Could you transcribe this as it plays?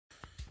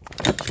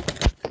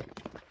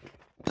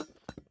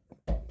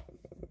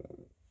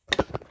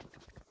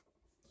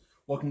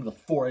Welcome to the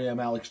 4 a.m.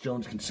 Alex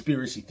Jones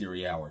Conspiracy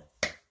Theory Hour.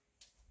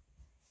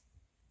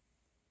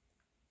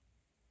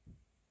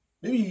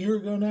 Maybe a year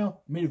ago now,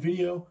 I made a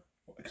video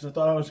because I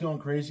thought I was going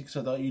crazy because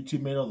I thought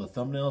YouTube made all the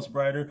thumbnails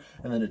brighter,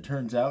 and then it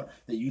turns out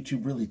that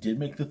YouTube really did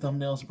make the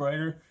thumbnails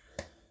brighter.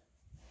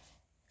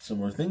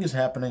 Similar thing is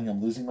happening.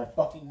 I'm losing my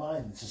fucking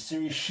mind. This is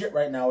serious shit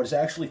right now. It's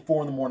actually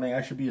 4 in the morning.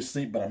 I should be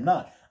asleep, but I'm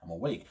not. I'm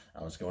awake.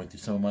 I was going through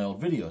some of my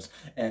old videos,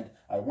 and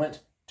I went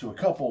to a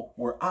couple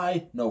where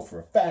I know for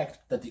a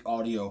fact that the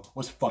audio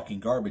was fucking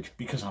garbage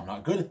because I'm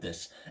not good at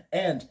this.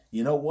 And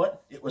you know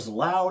what? It was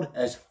loud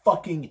as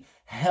fucking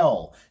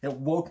hell. It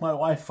woke my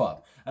wife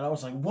up. And I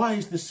was like, why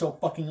is this so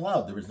fucking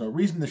loud? There was no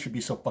reason this should be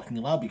so fucking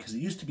loud because it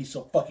used to be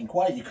so fucking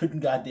quiet you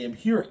couldn't goddamn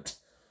hear it.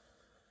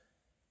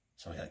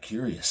 So I got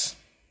curious.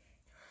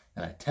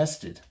 And I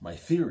tested my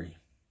theory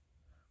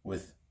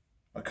with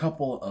a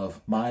couple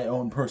of my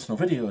own personal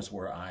videos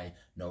where I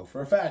know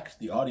for a fact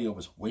the audio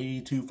was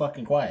way too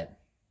fucking quiet.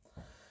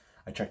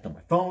 I checked on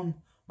my phone,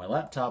 my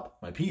laptop,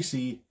 my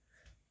PC,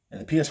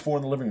 and the PS4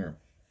 in the living room.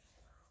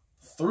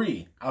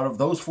 3 out of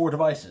those 4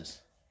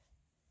 devices,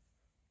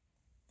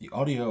 the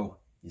audio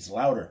is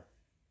louder.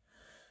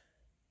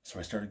 So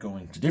I started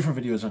going to different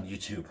videos on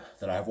YouTube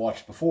that I've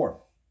watched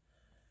before.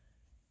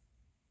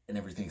 And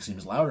everything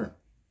seems louder.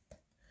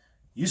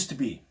 Used to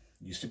be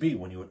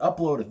when you would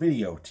upload a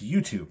video to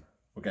YouTube,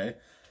 okay?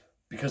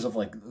 Because of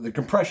like the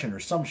compression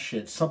or some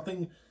shit,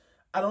 something,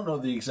 I don't know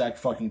the exact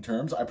fucking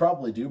terms. I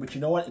probably do, but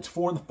you know what? It's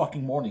 4 in the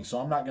fucking morning, so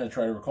I'm not going to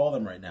try to recall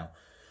them right now.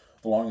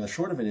 The long and the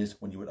short of it is,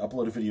 when you would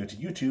upload a video to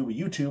YouTube,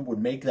 YouTube would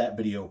make that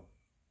video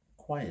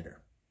quieter.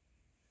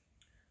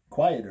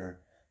 Quieter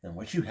than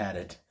what you had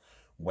it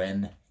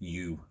when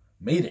you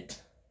made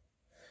it.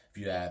 If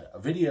you had a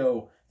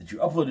video that you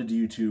uploaded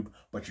to YouTube,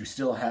 but you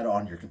still had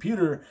on your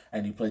computer,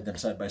 and you played them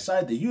side by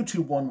side, the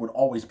YouTube one would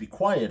always be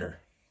quieter.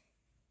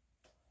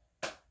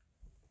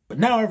 But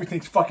now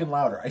everything's fucking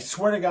louder. I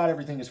swear to God,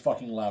 everything is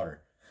fucking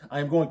louder. I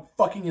am going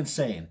fucking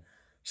insane.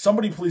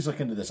 Somebody please look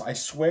into this. I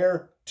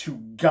swear to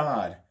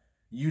God,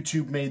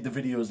 YouTube made the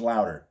videos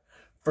louder.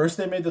 First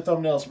they made the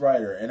thumbnails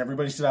brighter, and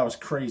everybody said I was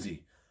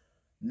crazy.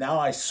 Now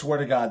I swear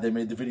to God, they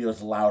made the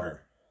videos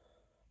louder.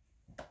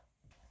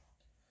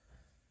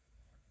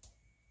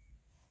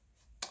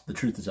 The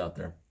truth is out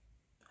there.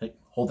 Hey,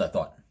 hold that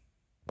thought.